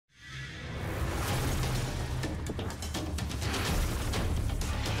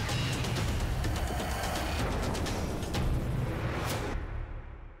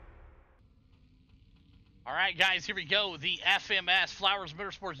right, guys, here we go. The FMS Flowers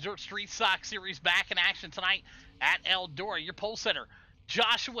Motorsports Dirt Street Stock Series back in action tonight at Eldora. Your pole setter,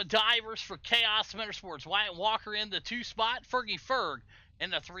 Joshua Divers for Chaos Motorsports. Wyatt Walker in the 2 spot. Fergie Ferg in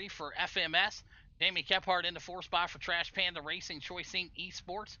the 3 for FMS. Jamie Kephart in the 4 spot for Trash Panda Racing Choice Inc.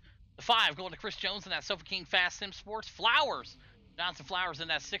 Esports. The 5 going to Chris Jones in that Sofa King Fast Sim Sports. Flowers, Johnson Flowers in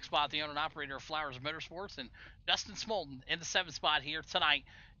that 6 spot, the owner and operator of Flowers Motorsports. And Justin Smolden in the 7 spot here tonight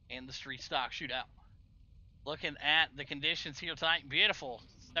in the Street Stock Shootout. Looking at the conditions here tonight, beautiful,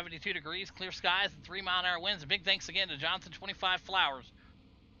 72 degrees, clear skies, and 3-mile-an-hour winds. A big thanks again to Johnson25 Flowers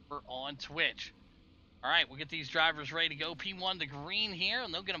for on Twitch. All right, we'll get these drivers ready to go. P1 to green here,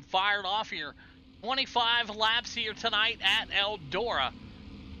 and they'll get them fired off here. 25 laps here tonight at Eldora.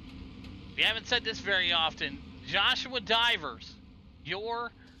 We haven't said this very often. Joshua Divers,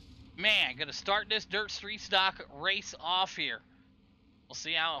 your man, going to start this dirt street stock race off here. We'll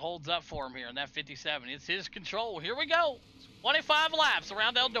see how it holds up for him here in that 57. It's his control. Here we go. 25 laps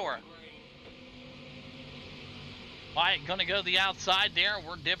around Eldora. Wyatt going to go to the outside there.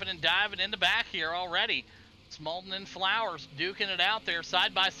 We're dipping and diving in the back here already. Smolden and Flowers duking it out there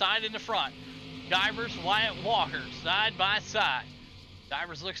side by side in the front. Divers, Wyatt Walker, side by side.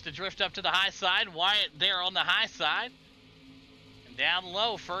 Divers looks to drift up to the high side. Wyatt there on the high side. And down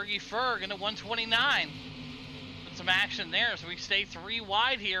low, Fergie Ferg into 129. Some action there as we stay 3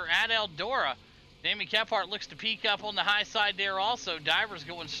 wide here at Eldora. Jamie Kephart looks to peek up on the high side there also. Divers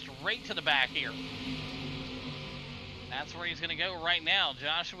going straight to the back here. That's where he's going to go right now.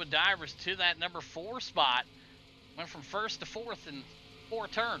 Joshua Divers to that number 4 spot. Went from 1st to 4th in 4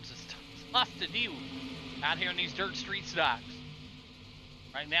 turns. It's tough to do out here in these dirt street stocks.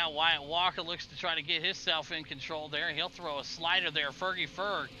 Right now, Wyatt Walker looks to try to get himself in control there. He'll throw a slider there. Fergie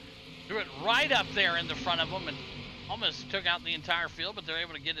Ferg threw it right up there in the front of him and almost took out the entire field, but they're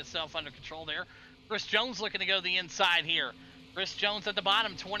able to get itself under control there. Chris Jones looking to go the inside here. Chris Jones at the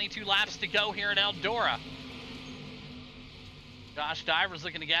bottom, 22 laps to go here at Eldora. Josh Divers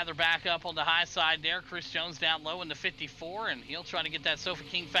looking to gather back up on the high side there. Chris Jones down low in the 54, and he'll try to get that Sofa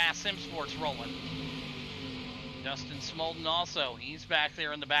King Fast Sim Sports rolling. Justin Smolden also, he's back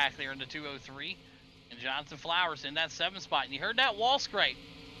there in the back there in the 203. And Johnson Flowers in that 7 spot. And you heard that wall scrape.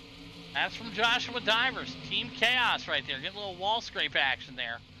 That's from Joshua Divers. Team Chaos right there. Getting a little wall scrape action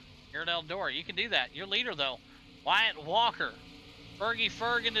there here at Eldora. You can do that. Your leader, though, Wyatt Walker. Fergie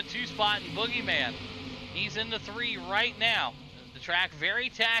Ferg in the 2 spot and Boogeyman. He's in the 3 right now. The track very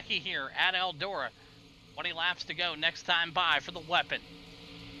tacky here at Eldora. 20 laps to go. Next time by for the weapon.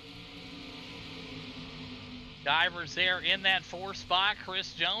 Divers there in that 4 spot.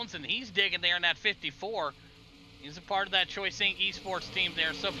 Chris Jones, and he's digging there in that 54. He's a part of that Choice Inc. Esports team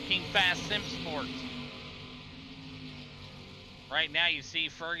there, Sofa King Fast Sim Sports. Right now you see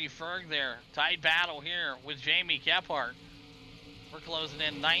Fergie Ferg there. Tight battle here with Jamie Kephart. We're closing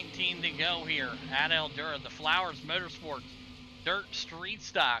in 19 to go here at Eldora. The Flowers Motorsports Dirt Street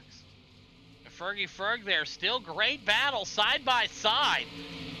Stocks. And Fergie Ferg there. Still great battle side by side.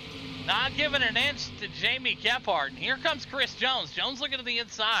 Not giving an inch to Jamie Kephart. And here comes Chris Jones. Jones looking to the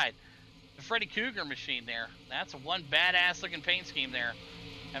inside. The Freddy Cougar machine there. That's one badass looking paint scheme there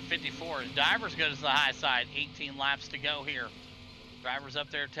at 54. Divers goes to the high side. 18 laps to go here. Drivers up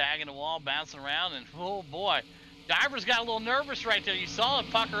there tagging the wall, bouncing around, and oh boy. Divers got a little nervous right there. You saw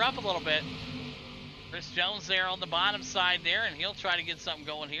it pucker up a little bit. Chris Jones there on the bottom side there, and he'll try to get something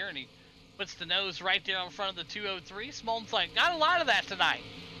going here, and he puts the nose right there in front of the 203. Smolden's like, got a lot of that tonight.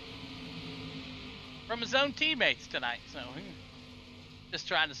 From his own teammates tonight, so just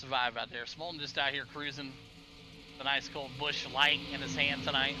trying to survive out there. Smolden just out here cruising. A nice cold Busch Light in his hand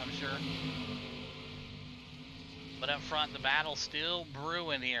tonight, I'm sure. But up front, the battle's still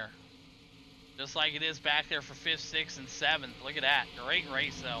brewing here. Just like it is back there for 5th, 6th, and 7th. Look at that. Great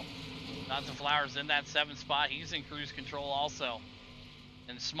race, though. Johnson Flowers in that 7th spot. He's in cruise control also.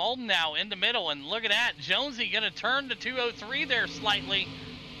 And Smolden now in the middle. And look at that. Jonesy going to turn the 203 there slightly.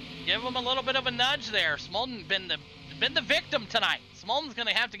 Give him a little bit of a nudge there. Smolden been the victim tonight. Smolden's going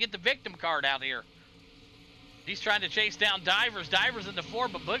to have to get the victim card out here. He's trying to chase down Divers. Divers in the 4,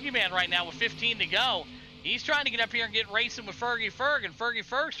 but Boogeyman right now with 15 to go. He's trying to get up here and get racing with Fergie Ferg, and Fergie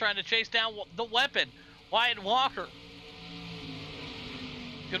Ferg's trying to chase down the weapon, Wyatt Walker.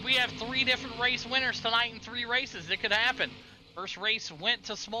 Could we have 3 different race winners tonight in 3 races? It could happen. First race went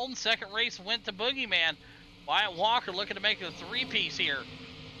to Smolden. Second race went to Boogeyman. Wyatt Walker looking to make it a 3-piece here.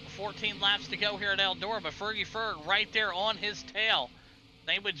 14 laps to go here at Eldora, but Fergie Ferg right there on his tail.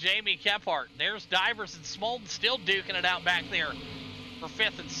 Same with Jamie Kephart. There's Divers and Smolden still duking it out back there for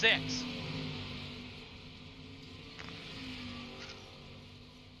 5th and 6th.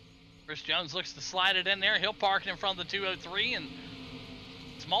 Chris Jones looks to slide it in there. He'll park it in front of the 203, and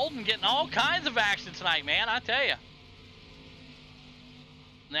Smolden getting all kinds of action tonight, man, I tell you.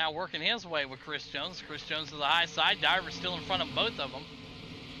 Now working his way with Chris Jones. Chris Jones to the high side. Diver's still in front of both of them.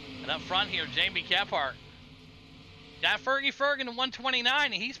 And up front here, Jamie Kephart. Got Fergie Ferg in the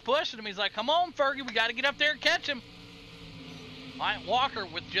 129, and he's pushing him. He's like, come on, Fergie, we got to get up there and catch him. Wyatt Walker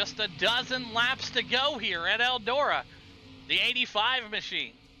with just a dozen laps to go here at Eldora. The 85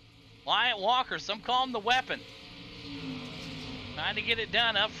 machine. Wyatt Walker, some call him the weapon. Trying to get it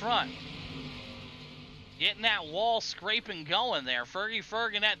done up front. Getting that wall scraping going there. Fergie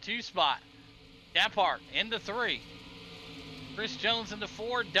Ferg in that 2 spot. Kephart into 3. Chris Jones into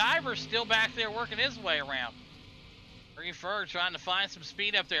 4. Diver still back there working his way around. Fergie Ferg trying to find some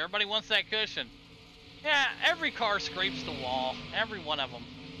speed up there. Everybody wants that cushion. Yeah, every car scrapes the wall. Every one of them.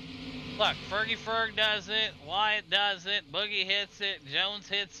 Look, Fergie Ferg does it. Wyatt does it. Boogie hits it. Jones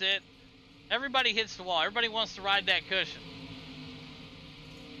hits it. Everybody hits the wall. Everybody wants to ride that cushion.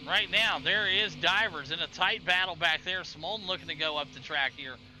 Right now, there is Divers in a tight battle back there. Smolden looking to go up the track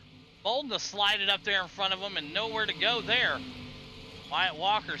here. Smolden to slide it up there in front of him and nowhere to go there. Wyatt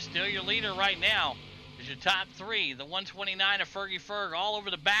Walker, still your leader right now. Is your top 3. The 129 of Fergie Ferg all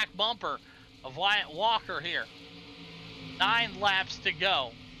over the back bumper of Wyatt Walker here. 9 laps to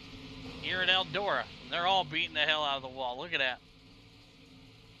go here at Eldora. They're all beating the hell out of the wall. Look at that.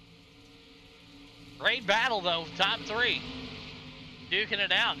 Great battle, though. Top 3. Duking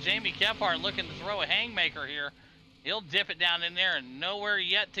it out. Jamie Kephart looking to throw a haymaker here. He'll dip it down in there and nowhere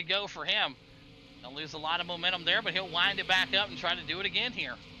yet to go for him. He'll lose a lot of momentum there, but he'll wind it back up and try to do it again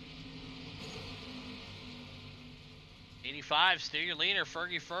here. 85, still your leader.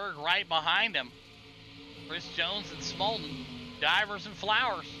 Fergie Ferg right behind him. Chris Jones and Smolden. Divers and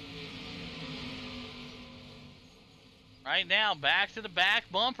Flowers. Right now, back to the back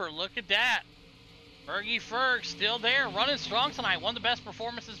bumper. Look at that. Fergie Ferg still there, running strong tonight. One of the best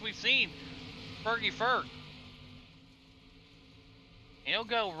performances we've seen. Fergie Ferg. He'll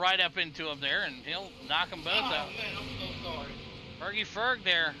go right up into him there, and he'll knock them both out. Man, I'm so sorry. Fergie Ferg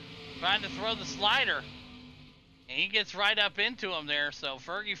there, trying to throw the slider. And he gets right up into him there, so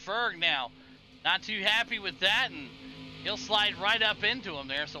Fergie Ferg now not too happy with that, and he'll slide right up into him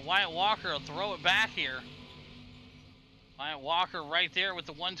there, so Wyatt Walker will throw it back here. Wyatt Walker right there with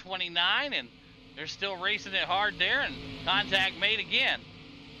the 129, and they're still racing it hard there, and contact made again.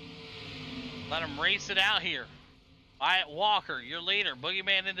 Let them race it out here. Wyatt Walker, your leader.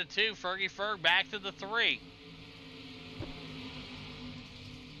 Boogeyman into 2. Fergie Ferg back to the 3.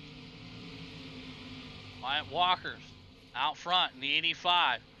 Wyatt Walker's out front in the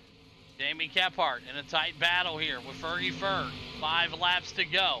 85. Jamie Kephart in a tight battle here with Fergie Ferg. 5 laps to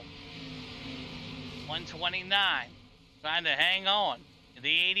go. 129 trying to hang on. The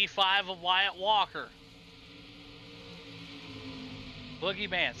 85 of Wyatt Walker.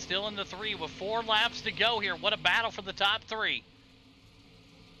 Boogeyman still in the 3 with 4 laps to go here. What a battle for the top 3.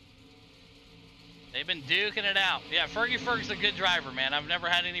 They've been duking it out. Yeah, Fergie Ferg's a good driver, man. I've never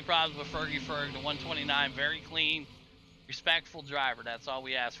had any problems with Fergie Ferg. The 129, very clean, respectful driver. That's all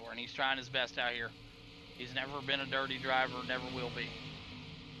we ask for, and he's trying his best out here. He's never been a dirty driver, never will be.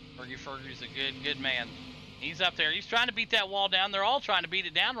 Fergie Ferg's a good man. He's up there. He's trying to beat that wall down. They're all trying to beat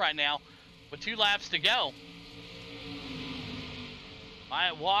it down right now with 2 laps to go.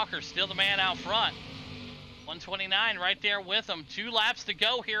 Wyatt Walker still the man out front. 129 right there with him. 2 laps to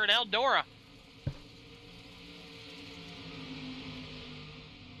go here at Eldora.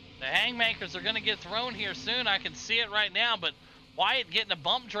 The hangmakers are going to get thrown here soon. I can see it right now, but Wyatt getting a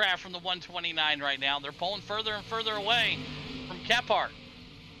bump draft from the 129 right now. They're pulling further and further away from Kephart.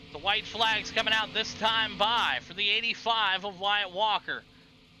 The white flag's coming out this time by for the 85 of Wyatt Walker.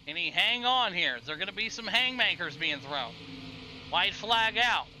 Can he hang on here? Is there going to be some hangmakers being thrown? White flag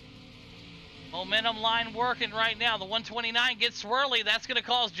out. Momentum line working right now. The 129 gets swirly. That's going to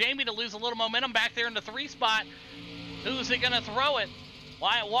cause Jamie to lose a little momentum back there in the 3 spot. Who's it going to throw it?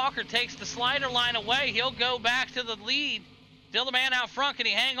 Wyatt Walker takes the slider line away. He'll go back to the lead. Still the man out front. Can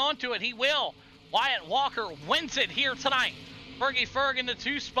he hang on to it? He will. Wyatt Walker wins it here tonight. Fergie Ferg in the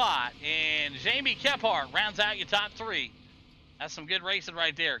 2 spot. And Jamie Kephart rounds out your top 3. That's some good racing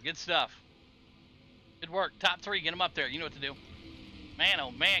right there. Good stuff. Good work. Top 3. Get him up there. You know what to do. Man, oh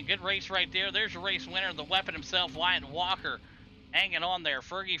man. Good race right there. There's your race winner. The weapon himself, Wyatt Walker, hanging on there.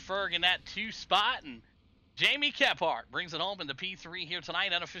 Fergie Ferg in that 2 spot. And Jamie Kephart brings it home in the P3 here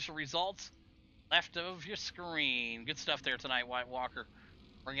tonight. Unofficial results left of your screen. Good stuff there tonight, Wyatt Walker.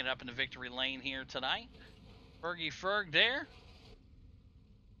 Bringing it up in the victory lane here tonight. Fergie Ferg there.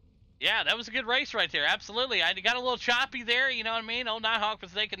 Yeah, that was a good race right there. Absolutely. I got a little choppy there, you know what I mean? Old Nighthawk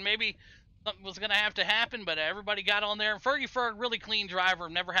was thinking maybe something was going to have to happen, but everybody got on there. And Fergie Ferg, really clean driver.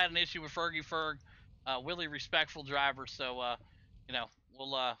 Never had an issue with Fergie Ferg. Really respectful driver. So, you know,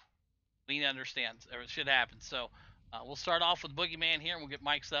 we understand. It should happen. So, we'll start off with Boogeyman here, and we'll get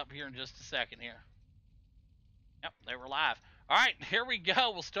mics up here in just a second here. Yep, they were live. All right, here we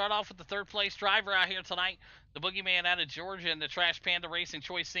go. We'll start off with the third place driver out here tonight, the Boogeyman out of Georgia, and the Trash Panda Racing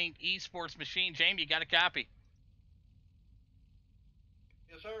Choice Inc. Esports Machine. Jamie, you got a copy?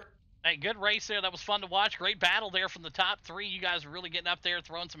 Yes, sir. Hey, good race there. That was fun to watch. Great battle there from the top three. You guys were really getting up there,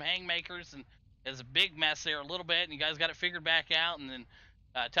 throwing some haymakers, and it was a big mess there a little bit, and you guys got it figured back out. And then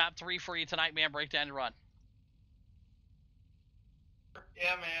top three for you tonight, man. Break down your run.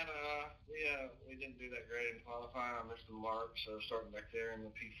 Yeah, man. We didn't do that great in qualifying. I missed the mark, so starting back there in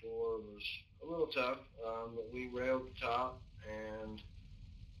the P4 was a little tough. But we railed the top, and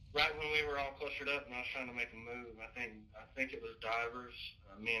right when we were all clustered up and I was trying to make a move, I think it was Divers.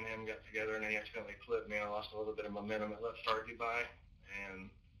 Me and him got together, and he accidentally clipped me. I lost a little bit of momentum. It let Fergie by, and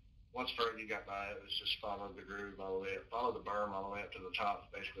once Fergie got by, it was just follow the groove all the way up, follow the berm all the way up to the top.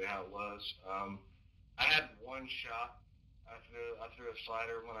 Is basically how it was. I had one shot. I threw a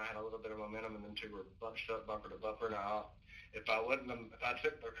slider when I had a little bit of momentum, and then two were bunched up bumper to bumper. Now, if I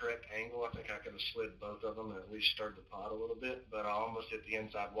took the correct angle, I think I could have slid both of them and at least stirred the pot a little bit. But I almost hit the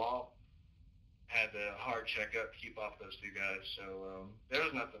inside wall. Had a hard checkup to keep off those two guys. So there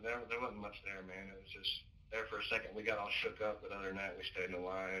was nothing there. There wasn't much there, man. It was just there for a second. We got all shook up, but other than that, we stayed in the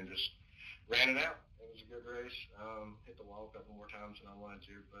line and just ran it out. It was a good race. Hit the wall a couple more times than I wanted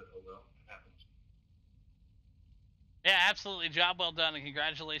to, but oh well, it happens. Yeah, absolutely. Job well done, and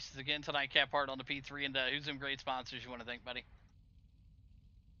congratulations again tonight, Cap Hart, on the P3. And who's some great sponsors you want to thank, buddy?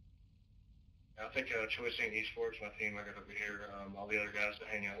 I think Choice Inc. Esports, my team, I got over here, all the other guys that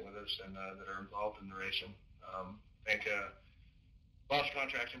hang out with us and that are involved in the racing. Thank Boss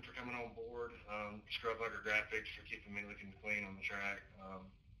Contracting for coming on board, Scrubhugger Graphics for keeping me looking clean on the track,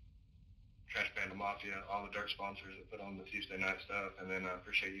 Trash Panda Mafia, all the dirt sponsors that put on the Tuesday night stuff, and then I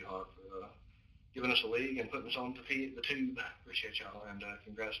appreciate you, Hawk, for giving us a league and putting us on the tube. Appreciate y'all, and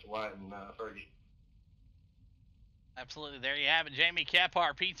congrats to White and Fergie. Absolutely. There you have it. Jamie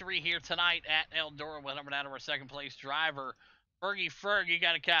Caphart, P3 here tonight at Eldora. We'll number out of our second place driver, Fergie Ferg. You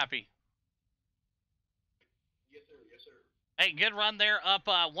got a copy? Yes, sir. Yes, sir. Hey, good run there. Up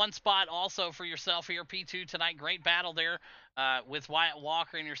one spot also for yourself here, P2 tonight. Great battle there with Wyatt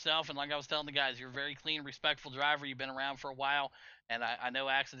Walker and yourself. And like I was telling the guys, you're a very clean, respectful driver. You've been around for a while. And I know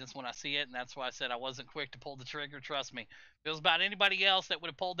accidents when I see it. And that's why I said I wasn't quick to pull the trigger. Trust me. If it was about anybody else that would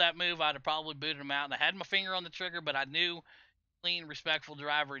have pulled that move, I'd have probably booted him out. And I had my finger on the trigger, but I knew clean, respectful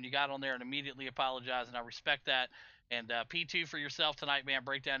driver. And you got on there and immediately apologized. And I respect that. And P2 for yourself tonight, man.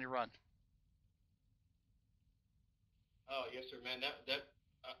 Break down your run. Oh, yes, sir, man.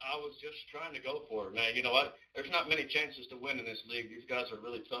 I was just trying to go for it, man. You know what? There's not many chances to win in this league. These guys are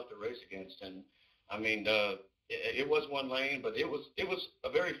really tough to race against, and I mean, it was one lane, but it was a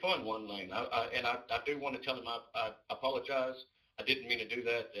very fun one lane. I do want to tell him I apologize. I didn't mean to do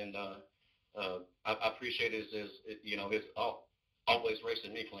that, and I appreciate his always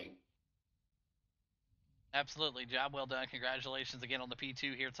racing me clean. Absolutely. Job well done. Congratulations again on the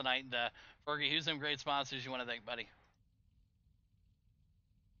P2 here tonight. And Fergie, who's some great sponsors you want to thank, buddy?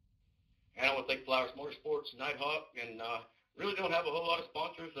 And I want to thank Flowers Motorsports, Nighthawk, and really don't have a whole lot of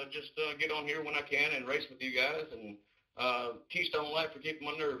sponsors. I just get on here when I can and race with you guys. And Keystone Light for keeping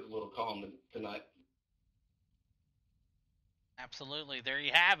my nerves a little calm tonight. Absolutely. There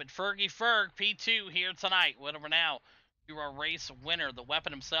you have it. Fergie Ferg, P2 here tonight. Whatever now. You are race winner. The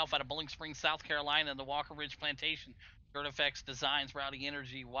weapon himself out of Bowling Springs, South Carolina, and the Walker Ridge Plantation. Dirt FX Designs, Rowdy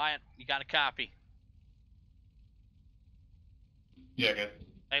Energy. Wyatt, you got a copy? Yeah, good.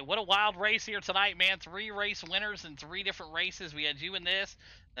 Hey, what a wild race here tonight, man. 3 race winners in 3 different races. We had you in this.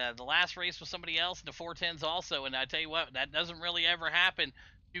 The last race was somebody else in the 410s also. And I tell you what, that doesn't really ever happen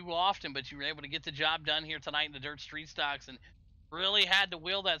too often, but you were able to get the job done here tonight in the Dirt Street Stocks and really had to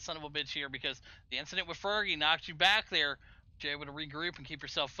will that son of a bitch here because the incident with Fergie knocked you back there. But you're able to regroup and keep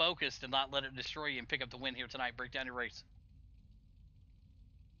yourself focused and not let it destroy you and pick up the win here tonight. Break down your race.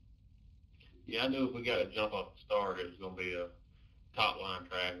 Yeah, I knew if we got a jump off the start, it was going to be a top line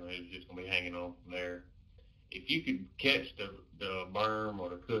track, and it was just going to be hanging on from there. If you could catch the berm or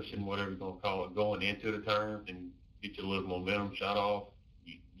the cushion, whatever you're going to call it, going into the turn and get you a little momentum shot off,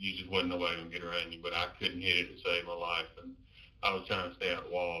 you just wasn't nobody going to get around you. But I couldn't hit it to save my life, and I was trying to stay out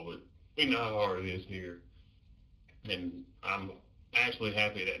the wall. But we know how hard it is here, and I'm actually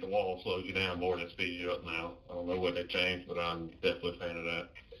happy that the wall slows you down more than speeds you up now. I don't know what they changed, but I'm definitely a fan of that.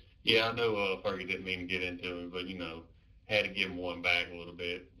 Yeah, I know Fergie didn't mean to get into it, but had to give him one back a little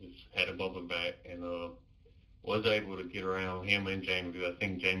bit. Just had to bump him back, and was able to get around him and Jamie. Because I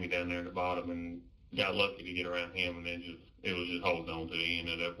think Jamie down there at the bottom, and got lucky to get around him, and then it was just holding on to the end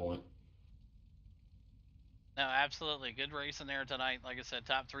at that point. No, absolutely. Good race in there tonight. Like I said,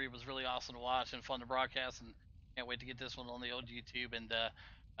 top three was really awesome to watch and fun to broadcast, and can't wait to get this one on the old YouTube. And a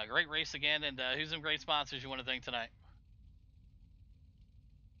great race again. And who's some great sponsors you want to thank tonight?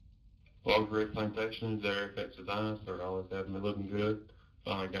 Log Red Plantations, their FX Designs, they're always having me looking good.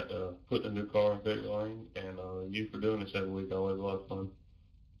 Finally got to put the new car in victory lane, and you for doing this every week, always a lot of fun.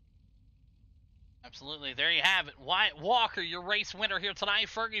 Absolutely. There you have it. Wyatt Walker, your race winner here tonight.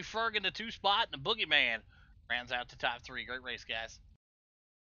 Fergie Ferg in the 2 spot, and the Boogeyman rounds out the top 3. Great race, guys.